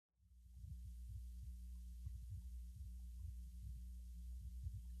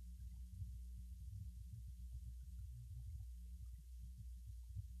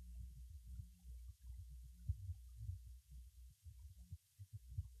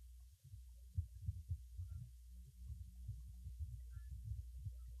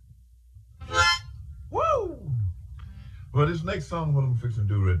But this next song, what I'm fixing to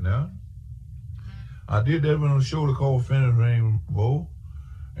do right now, I did that on a show called Finian Rainbow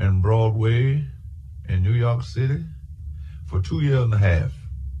and Broadway in New York City for 2 years and a half.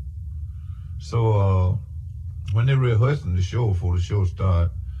 So when they rehearsing the show before the show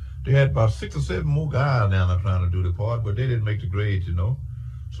started, they had about 6 or 7 more guys down there trying to do the part, but they didn't make the grades, you know.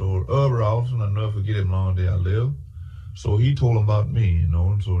 So Irv Austin, I'll never forget him long day I live. So he told them about me, you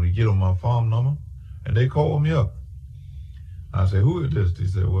know, and so they get on my phone number and they called me up. I said, who is this? They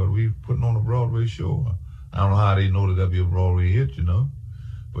said, well, we putting on a Broadway show. I don't know how they know that that'd be a Broadway hit, you know,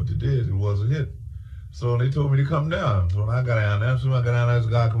 but they did, it was a hit. So they told me to come down. So when I got down there, so I got down there, this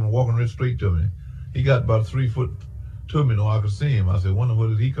guy coming walking right straight to me. He got about 3 foot to me, so I could see him. I said, wonder what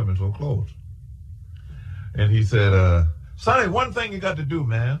is he coming so close? And he said, Sonny, one thing you got to do,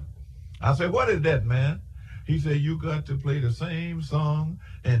 man. I said, what is that, man? He said, you got to play the same song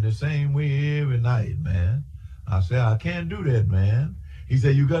in the same way every night, man. I said, I can't do that, man. He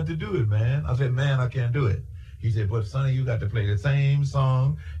said, you got to do it, man. I said, man, I can't do it. He said, but Sonny, you got to play the same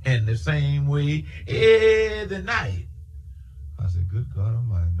song in the same way every night. I said, good God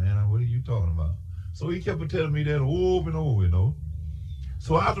Almighty, man, what are you talking about? So he kept telling me that over and over, you know.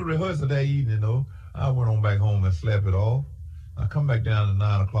 So after rehearsal that evening, you know, I went on back home and slept it off. I come back down at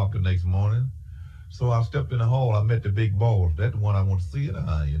 9 o'clock the next morning. So I stepped in the hall, I met the big boss. That's the one I want to see it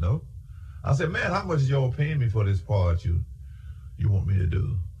on, you know. I said, man, how much is y'all paying me for this part you want me to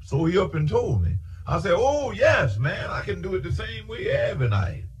do? So he up and told me. I said, oh, yes, man, I can do it the same way every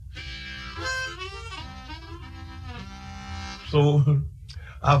night. So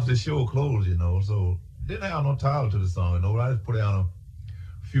after the show closed, you know, so didn't have no title to the song, you know, I just put down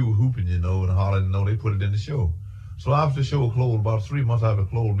a few hooping, you know, and hollering, you know, they put it in the show. So after the show closed, about 3 months after it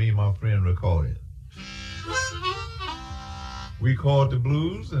closed, me and my friend recorded. We called the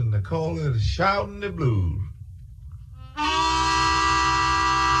blues, and they called it Shoutin The Blues.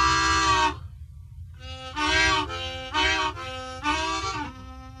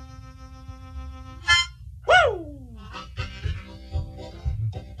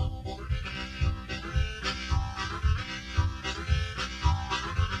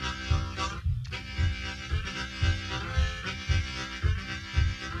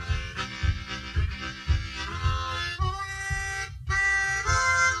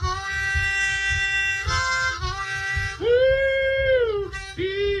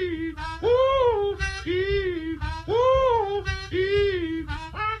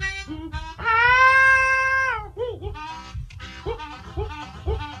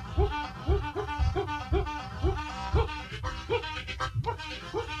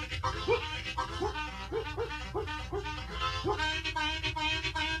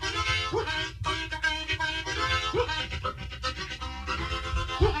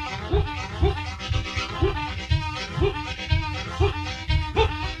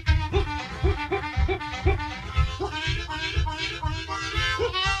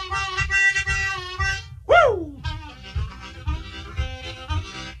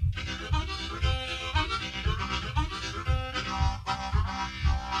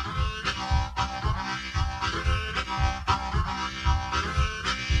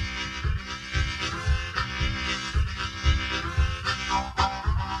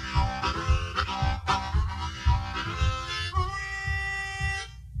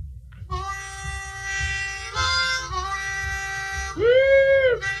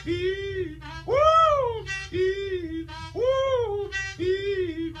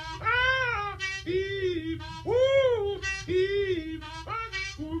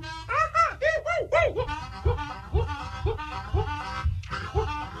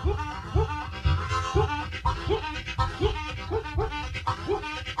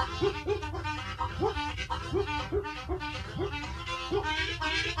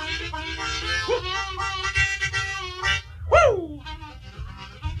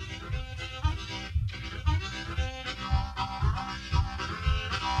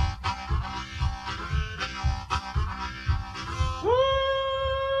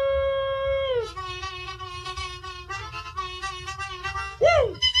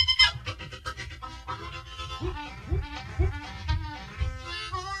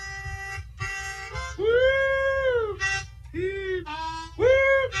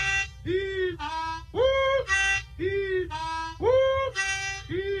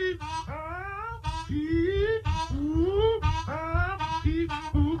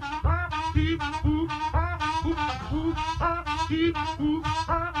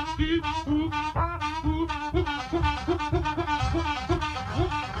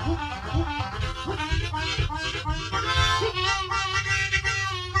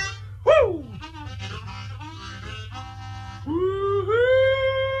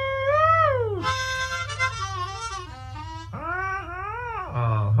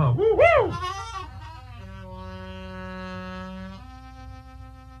 Woo woo!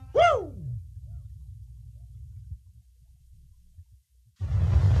 Woo!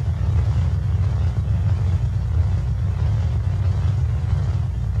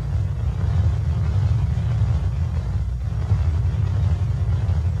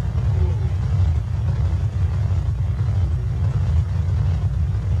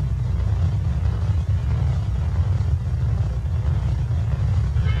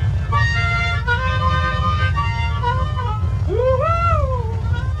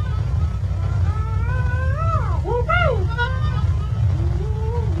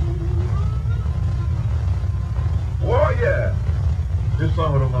 This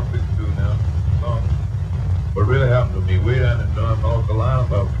song what I'm going to do now. Song. What really happened to me way down in North Carolina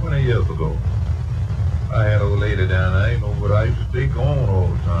about 20 years ago. I had a old lady down there, you know, but I used to stay gone all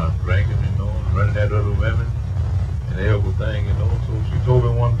the time, drinking, you know, and running at other women and everything, you know. So she told me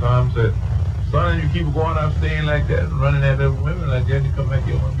one time, said, son, you keep going out staying like that and running at other women like that, and you come back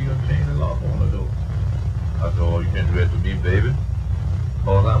here and be going to change the lock on the door. I said, oh, you can't do that to me, baby.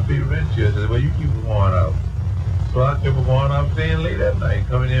 Oh, I'll pay rent here. I said, well, you keep going out. So I kept going out staying late at night,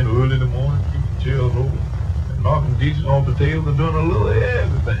 coming in early in the morning, keeping chairs over, and knocking dishes off the table and doing a little of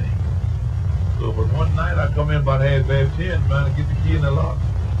everything. So, but one night I come in about 10:30 trying to get the key in the lock,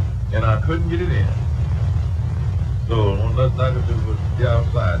 and I couldn't get it in. So, one nothing I could do was get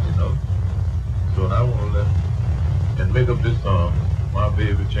outside, you know. So, and I want to let and make up this song, My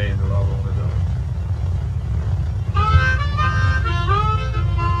Baby Changed the Lock on the door.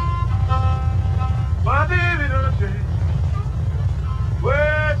 My baby done changed.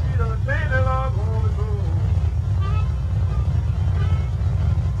 Well, she done changed the lock on the door.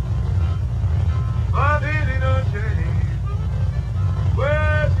 My baby done changed.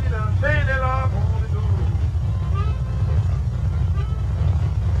 Well, she done changed the lock on the door.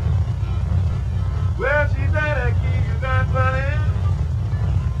 Well, she said that key you got funny.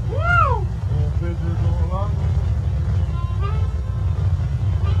 Woo! Oh, Christmas on lock.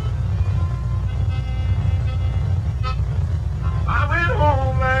 I went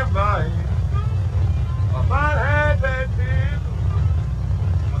home last night. My mind had that tears.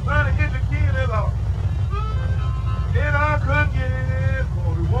 I'm trying to get the key in the lock. And I couldn't get it in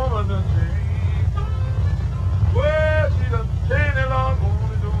for the woman done changed. Well, she done changed the lock on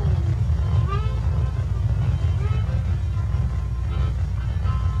the door.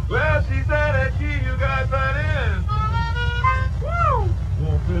 Well, she said that key you got that in. Woo!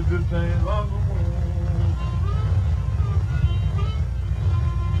 Won't fit this thing long no more.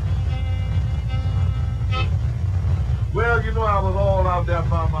 Well, you know, I was all out there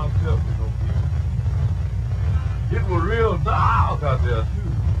by myself, you know. It was real dark out there,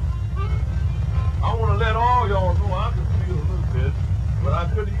 too. I want to let all y'all know I can feel a little bit, but I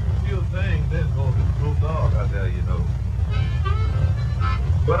couldn't even feel things then because it was so dark out there, you know.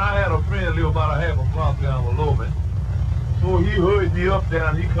 But I had a friend live about a half a block down below me, so he hurried me up there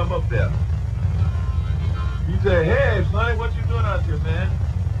and he come up there. He said, hey, Sonny, what you doing out here, man?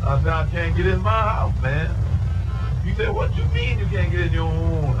 I said, I can't get in my house, man. He said, what you mean you can't get in your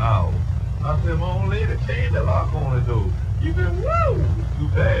own house? I said, my old lady changed the lock on the door. He said, whoa, it's too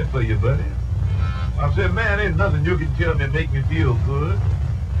bad for you, buddy. I said, man, there's nothing you can tell me to make me feel good.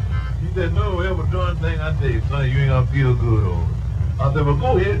 He said, no, every darn thing I tell you, Sonny, you ain't gonna feel good over it. I said, well,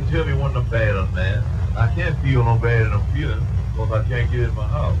 go ahead and tell me one of them bad ones, man. I can't feel no bad in them feelings because I can't get in my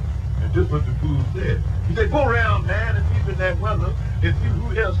house. And just what the fool said. He said, go around, man, and peep in that window and see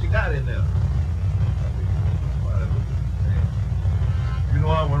who else you got in there. You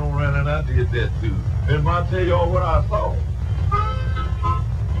know, I went on around and I did that too. And I tell y'all what I saw.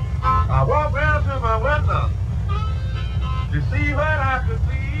 I walked around to my window to see what I could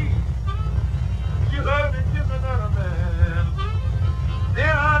see. She heard me kiss another man.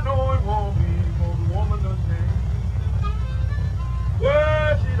 Then I know it won't be for the woman done changed.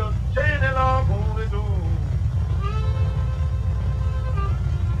 Well, she done changed the lock on the door.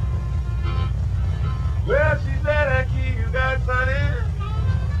 Well, she said that key you got, Sonny.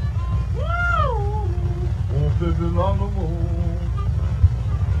 Won't fit it long no more.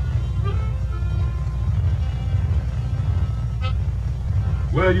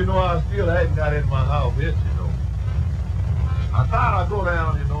 Well, you know, I still hadn't got in my house yet, you know. I thought I'd go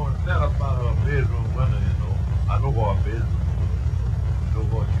down, you know, and stand up by her bedroom window, you know. I know where her bedroom is. You know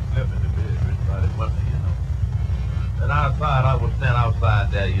where she slept in the bed, right by the window, you know. And I thought I would stand outside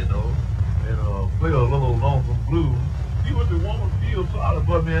there, you know, and play a little lonesome blues. See what the woman feels sorry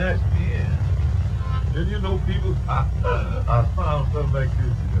for me and ask me in. And you know, people, I found something like this,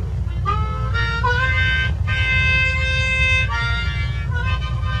 you know.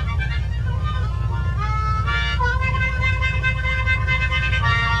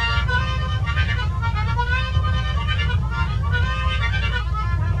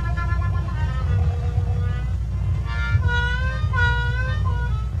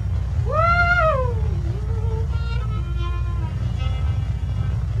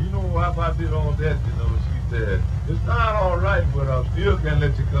 upset, you know. She said, it's not all right, but I still can't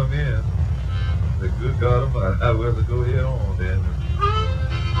let you come in. I said, good God Almighty, I will go ahead on then.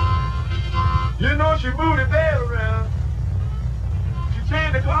 You know, she moved the bed around. She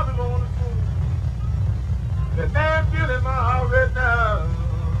changed the carpet on the floor. That man still in my house right now.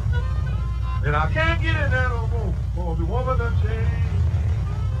 And I can't get in there no more. Oh, the woman done changed.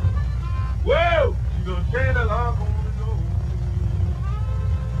 Whoa! She done changed the lock on the door.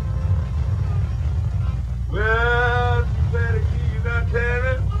 Well, she better keep you got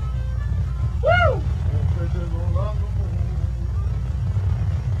Terry. Woo! Won't press it no longer more.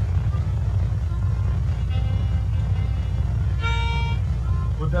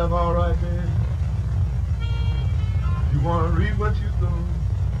 But that's all right, man. You want to reap what you sow.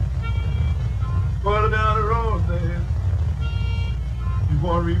 Further down the road, man. You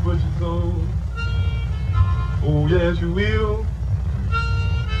want to reap what you sow. Oh, yes, you will.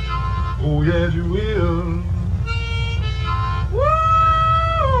 Oh, yes, you will. Woo!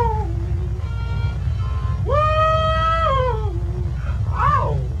 Woo!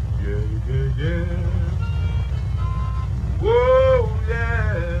 Oh, yeah, yeah, yeah. Whoa, yeah.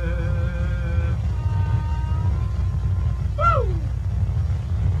 Woo!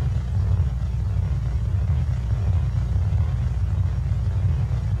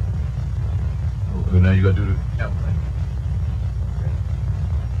 Okay, now you gotta do the camera thing. Okay.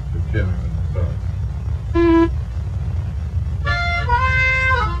 The camera and the start.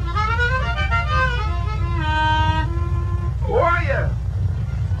 Oh, yeah.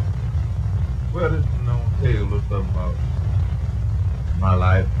 Well, this is known tale a little something about my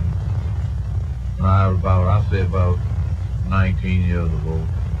life. When I was about 19 years old.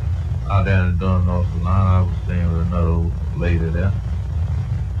 Out there in Dunn, North Carolina, I was staying with another old lady there.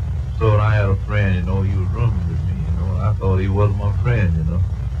 So I had a friend, you know, he was rooming with me, you know, and I thought he was my friend, you know.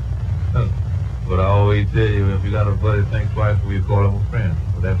 But I always tell you, if you got a buddy, think twice before you call him a friend.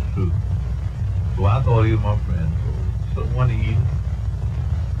 But that's true. So I thought he was my friend. So one evening,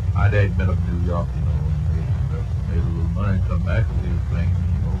 my dad met up in New York, you know, and made a little money and come back, and he was drinking,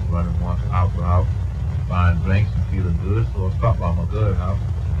 you know, running once house to house, buying drinks and feeling good. So I stopped by my good house.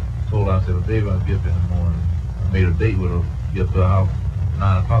 Told her, I said, well, baby, I'll get up in the morning. I made a date with her, get to her house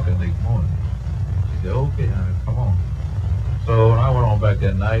 9 o'clock the next morning. She said, okay, honey, come on. So I went on back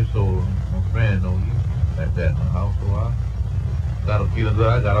that night, so my friend, you know, he was back there in the house, so I got her feeling good.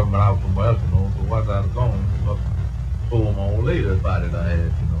 I got up in the house somewhere else, you know, so once I was gone, I told my old lady about it I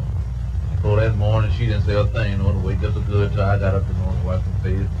had, you know. So that morning, she didn't say a thing, you know, to wait just a good till I got up, you know, and wash my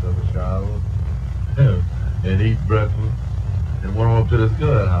face, took a shower, and eat breakfast, and went on up to this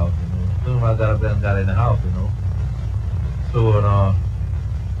good house, you know. Soon as I got up there and got in the house, you know. So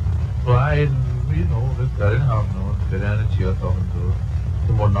I, you know, just got in the house, you know, sit down in the chair talking to her.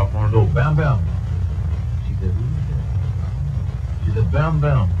 Someone knocked on the door, bam, bam. She said, who is that? She said, bam,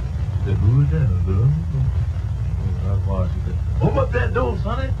 bam. She said, who is that? She said, open up that door,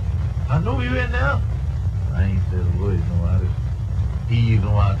 Sonny. I know you in there. I ain't said a word, you know. I just heaved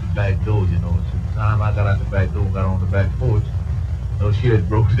on out the back door, you know. So the time I got out the back door, got on the back porch, you know, she had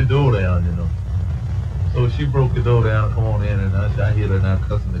broke the door down, you know. So she broke the door down, come on in, and I hear her now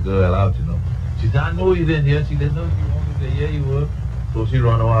cussing the girl out, you know. She said, I know you didn't hear. She said, no, you want me? I said, yeah, you would. So she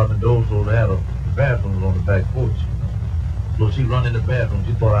run out the door, so they had the bathroom on the back porch, you know. So she run in the bathroom.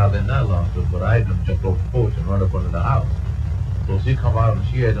 She thought I was in that lounge, but I had them jump off the porch and run up under the house. So she come out and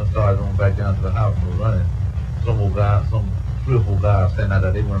she had them started going back down to the house and was running. Some old guy, some 3 or 4 guys standing out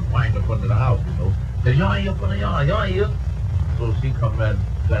there, they went wind up under the house, you know. Said, y'all ain't up under y'all ain't here. So she come back,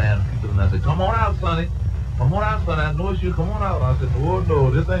 got down to people and I said, come on out, Sonny. Come on out, Sonny. I know it's you. Come on out. I said, oh, no,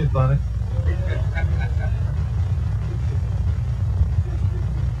 this ain't Sonny.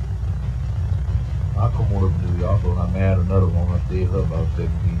 I come on up to New York, and I married another woman. I stayed with her about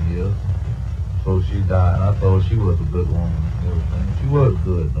 17 years. So she died, and I thought she was a good woman and everything. She was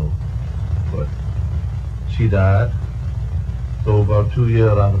good, though. But she died. So about 2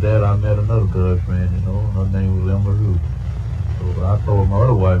 years after that, I met another girlfriend, you know. Her name was Emma Ruth. So I thought my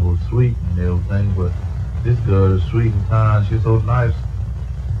other wife was sweet and everything, but this girl is sweet and kind. She's so nice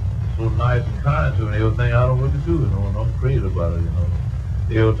and kind to me and everything. I don't know what to do, you know, and I'm crazy about her, you know.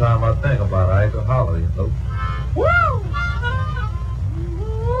 Every time I think about her, I can holler, you know. Woo!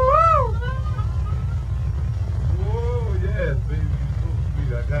 Oh, yes, baby, you're so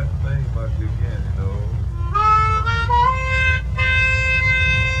sweet. I got to think about you again, you know.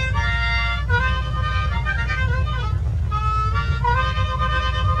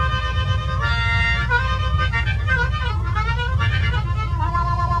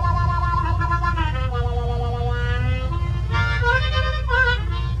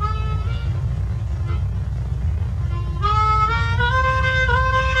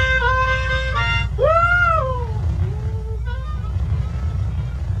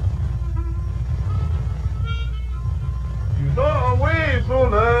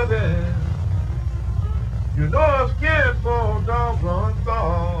 know her skin so doggone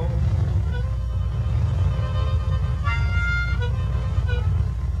soft.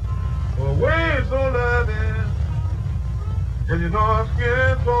 Her waist so loving, and you know her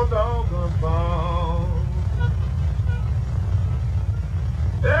skin so doggone soft.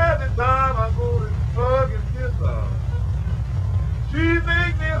 Every time I go to hug and kiss her, she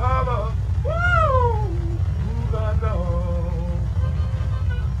makes me holler, woo, ooh, la, la.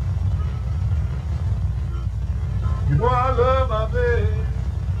 You know I love my baby,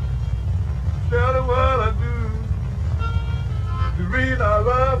 tell her what I do. The reason I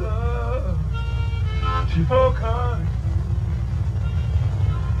love her, she's so kind.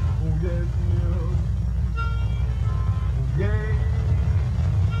 Oh yes, yeah. Oh yeah.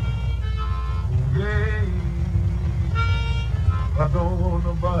 Oh yeah. I don't want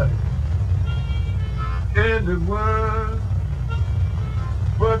nobody in this world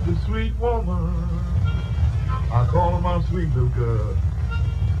but the sweet woman. I call her my sweet little girl.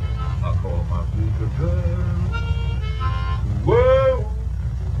 I call her my sweet little girl. Whoa,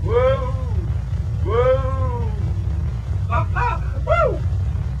 whoa, whoa. Ah, ah, woo!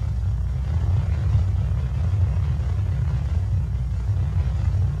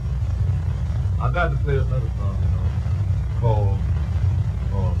 I got to play another song, you know, called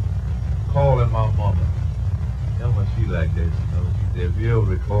Callin My Momma. You know what she like that, you know. She said, if you ever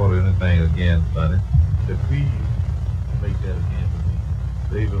record anything again, Sonny, then please make that again for me.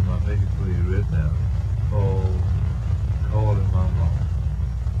 Baby, I'm making it for you right now. Callin My Momma.